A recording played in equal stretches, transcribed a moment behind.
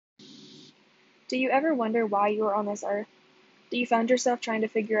Do you ever wonder why you are on this earth? Do you find yourself trying to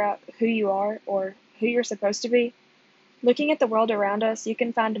figure out who you are or who you're supposed to be? Looking at the world around us, you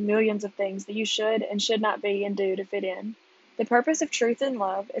can find millions of things that you should and should not be and do to fit in. The purpose of Truth and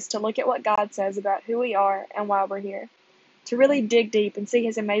Love is to look at what God says about who we are and why we're here, to really dig deep and see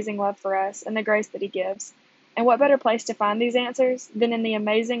His amazing love for us and the grace that He gives. And what better place to find these answers than in the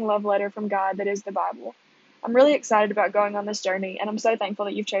amazing love letter from God that is the Bible? I'm really excited about going on this journey, and I'm so thankful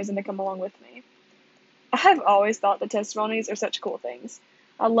that you've chosen to come along with me. I have always thought that testimonies are such cool things.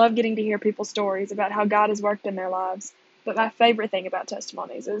 I love getting to hear people's stories about how God has worked in their lives, but my favorite thing about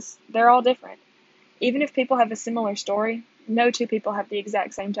testimonies is they're all different. Even if people have a similar story, no two people have the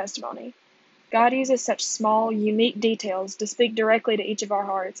exact same testimony. God uses such small, unique details to speak directly to each of our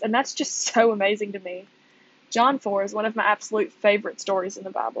hearts, and that's just so amazing to me. John 4 is one of my absolute favorite stories in the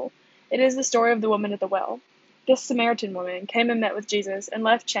Bible. It is the story of the woman at the well. This Samaritan woman came and met with Jesus and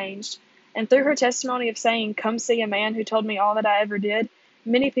left changed, and through her testimony of saying, "Come see a man who told me all that I ever did,"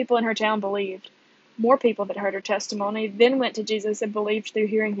 many people in her town believed. More people that heard her testimony then went to Jesus and believed through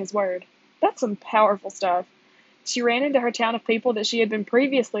hearing his word. That's some powerful stuff. She ran into her town of people that she had been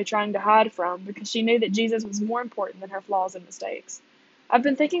previously trying to hide from because she knew that Jesus was more important than her flaws and mistakes. I've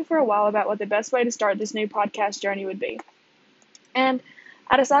been thinking for a while about what the best way to start this new podcast journey would be, and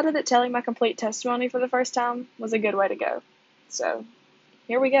I decided that telling my complete testimony for the first time was a good way to go. So,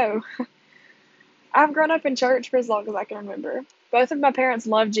 here we go. I've grown up in church for as long as I can remember. Both of my parents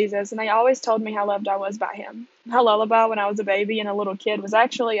loved Jesus, and they always told me how loved I was by him. My lullaby when I was a baby and a little kid was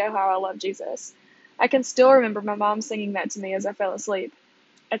actually "Oh, How I Love Jesus." I can still remember my mom singing that to me as I fell asleep.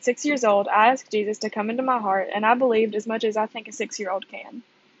 At 6 years old, I asked Jesus to come into my heart, and I believed as much as I think a 6-year-old can.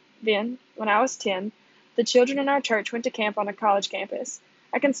 Then, when I was 10, the children in our church went to camp on a college campus.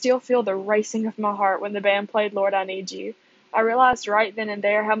 I can still feel the racing of my heart when the band played "Lord, I Need You." I realized right then and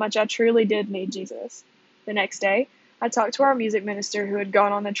there how much I truly did need Jesus. The next day, I talked to our music minister who had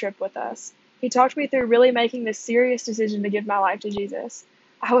gone on the trip with us. He talked me through really making this serious decision to give my life to Jesus.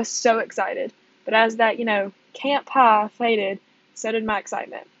 I was so excited, but as that, camp high faded, so did my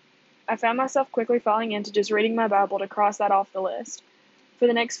excitement. I found myself quickly falling into just reading my Bible to cross that off the list. For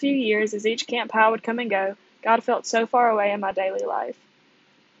the next few years, as each camp high would come and go, God felt so far away in my daily life.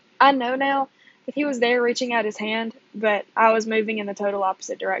 I know now that He was there reaching out His hand, but I was moving in the total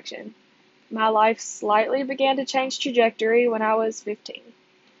opposite direction. My life slightly began to change trajectory when I was 15.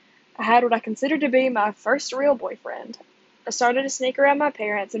 I had what I considered to be my first real boyfriend. I started to sneak around my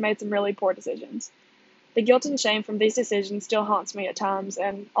parents and made some really poor decisions. The guilt and shame from these decisions still haunts me at times,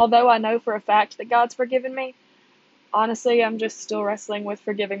 and although I know for a fact that God's forgiven me, honestly, I'm just still wrestling with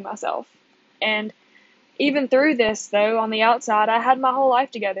forgiving myself. And even through this, though, on the outside, I had my whole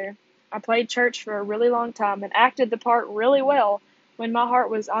life together. I played church for a really long time and acted the part really well when my heart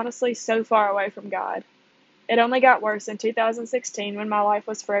was honestly so far away from God. It only got worse in 2016 when my life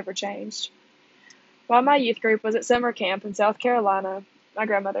was forever changed. While my youth group was at summer camp in South Carolina, my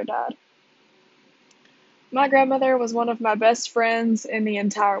grandmother died. My grandmother was one of my best friends in the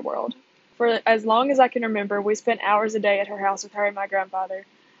entire world. For as long as I can remember, we spent hours a day at her house with her and my grandfather.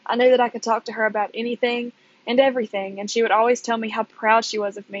 I knew that I could talk to her about anything and everything, and she would always tell me how proud she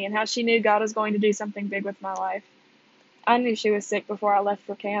was of me and how she knew God was going to do something big with my life. I knew she was sick before I left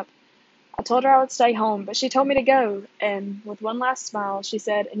for camp. I told her I would stay home, but she told me to go, and with one last smile, she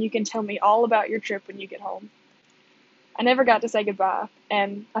said, "And you can tell me all about your trip when you get home." I never got to say goodbye,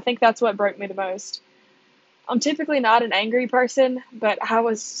 and I think that's what broke me the most. I'm typically not an angry person, but I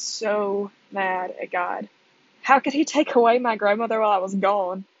was so mad at God. How could He take away my grandmother while I was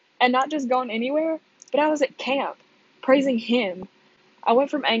gone? And not just gone anywhere, but I was at camp, praising Him. I went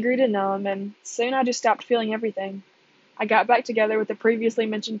from angry to numb, and soon I just stopped feeling everything. I got back together with the previously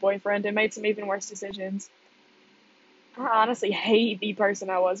mentioned boyfriend and made some even worse decisions. I honestly hate the person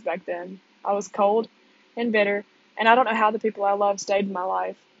I was back then. I was cold and bitter, and I don't know how the people I loved stayed in my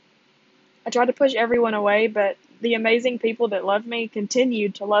life. I tried to push everyone away, but the amazing people that loved me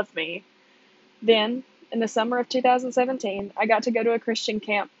continued to love me. Then, in the summer of 2017, I got to go to a Christian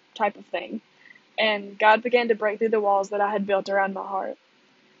camp type of thing, and God began to break through the walls that I had built around my heart.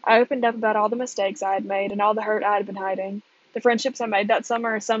 I opened up about all the mistakes I had made and all the hurt I had been hiding. The friendships I made that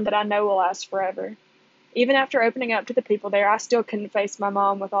summer are some that I know will last forever. Even after opening up to the people there, I still couldn't face my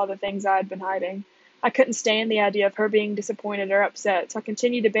mom with all the things I had been hiding. I couldn't stand the idea of her being disappointed or upset, so I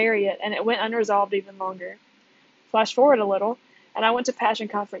continued to bury it, and it went unresolved even longer. Flash forward a little, and I went to Passion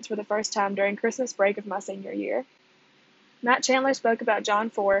Conference for the first time during Christmas break of my senior year. Matt Chandler spoke about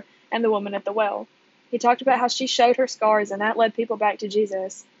John 4 and the woman at the well. He talked about how she showed her scars and that led people back to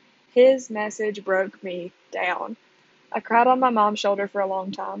Jesus. His message broke me down. I cried on my mom's shoulder for a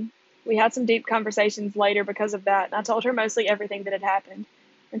long time. We had some deep conversations later because of that, and I told her mostly everything that had happened.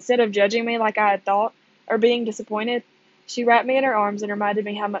 Instead of judging me like I had thought, or being disappointed, she wrapped me in her arms and reminded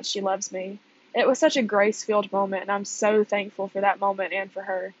me how much she loves me. It was such a grace-filled moment, and I'm so thankful for that moment and for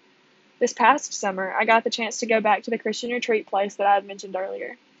her. This past summer, I got the chance to go back to the Christian retreat place that I had mentioned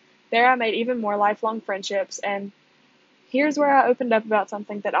earlier. There I made even more lifelong friendships, and here's where I opened up about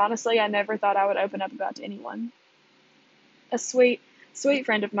something that honestly I never thought I would open up about to anyone. A sweet, sweet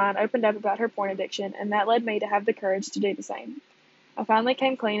friend of mine opened up about her porn addiction, and that led me to have the courage to do the same. I finally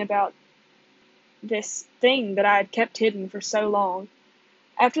came clean about this thing that I had kept hidden for so long.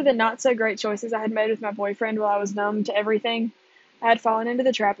 After the not so great choices I had made with my boyfriend while I was numb to everything, I had fallen into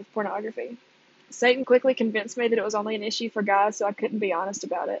the trap of pornography. Satan quickly convinced me that it was only an issue for guys, so I couldn't be honest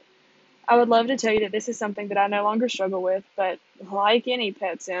about it. I would love to tell you that this is something that I no longer struggle with, but like any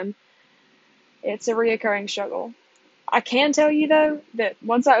pet sin, it's a reoccurring struggle. I can tell you, though, that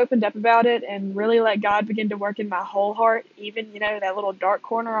once I opened up about it and really let God begin to work in my whole heart, even, that little dark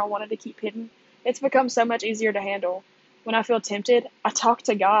corner I wanted to keep hidden, it's become so much easier to handle. When I feel tempted, I talk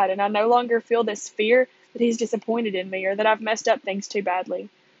to God, and I no longer feel this fear that He's disappointed in me or that I've messed up things too badly.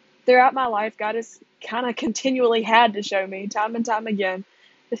 Throughout my life, God has kind of continually had to show me, time and time again,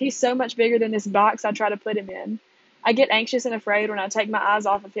 that He's so much bigger than this box I try to put Him in. I get anxious and afraid when I take my eyes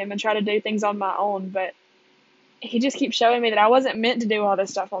off of Him and try to do things on my own, but He just keeps showing me that I wasn't meant to do all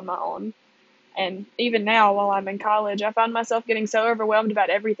this stuff on my own. And even now, while I'm in college, I find myself getting so overwhelmed about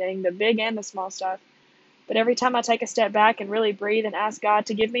everything, the big and the small stuff. But every time I take a step back and really breathe and ask God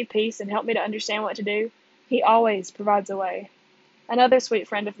to give me peace and help me to understand what to do, He always provides a way. Another sweet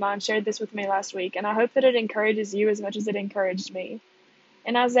friend of mine shared this with me last week, and I hope that it encourages you as much as it encouraged me.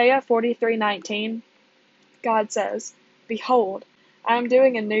 In Isaiah 43:19, God says, "Behold, I am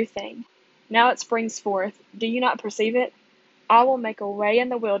doing a new thing. Now it springs forth. Do you not perceive it? I will make a way in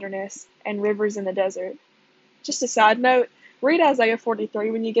the wilderness and rivers in the desert." Just a side note, read Isaiah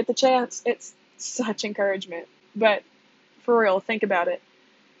 43 when you get the chance. It's such encouragement. But for real, think about it.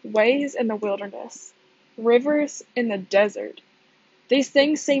 Ways in the wilderness, rivers in the desert. These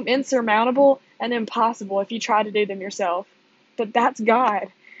things seem insurmountable and impossible if you try to do them yourself. But that's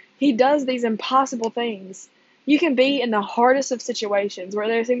God. He does these impossible things. You can be in the hardest of situations where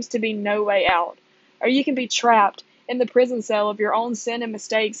there seems to be no way out. Or you can be trapped in the prison cell of your own sin and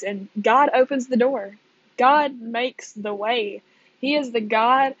mistakes, and God opens the door. God makes the way. He is the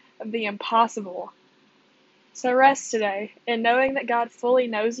God of the impossible. So rest today in knowing that God fully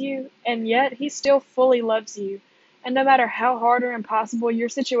knows you, and yet He still fully loves you. And no matter how hard or impossible your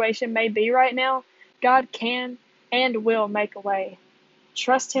situation may be right now, God can and will make a way.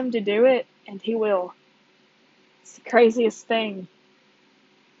 Trust Him to do it, and He will. It's the craziest thing.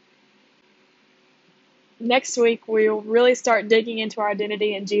 Next week, we'll really start digging into our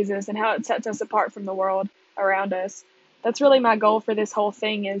identity in Jesus and how it sets us apart from the world around us. That's really my goal for this whole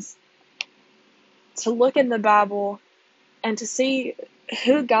thing, is to look in the Bible and to see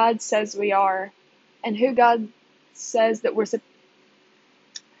who God says we are and who God says we're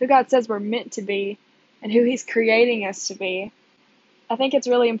meant to be and who He's creating us to be. I think it's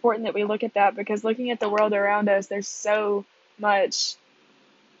really important that we look at that, because looking at the world around us, there's so much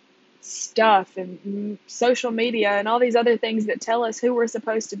stuff and social media and all these other things that tell us who we're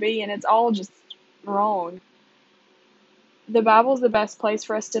supposed to be, and it's all just wrong. The Bible's the best place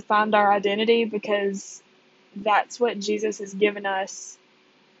for us to find our identity, because that's what Jesus has given us,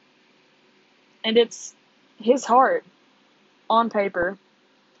 and it's His heart on paper.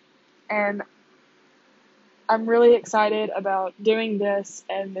 And I'm really excited about doing this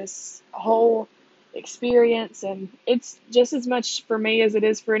and this whole experience, and it's just as much for me as it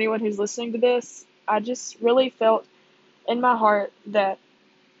is for anyone who's listening to this. I just really felt in my heart that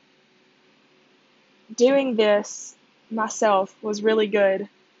doing this myself was really good,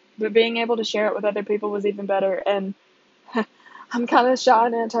 but being able to share it with other people was even better. And I'm kind of shy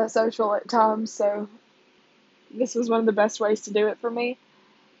and antisocial at times, so this was one of the best ways to do it for me.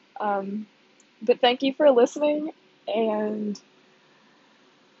 But thank you for listening, and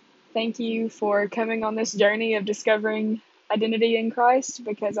thank you for coming on this journey of discovering identity in Christ,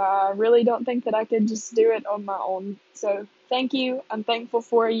 because I really don't think that I could just do it on my own. So thank you. I'm thankful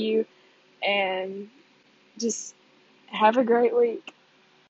for you, and just have a great week.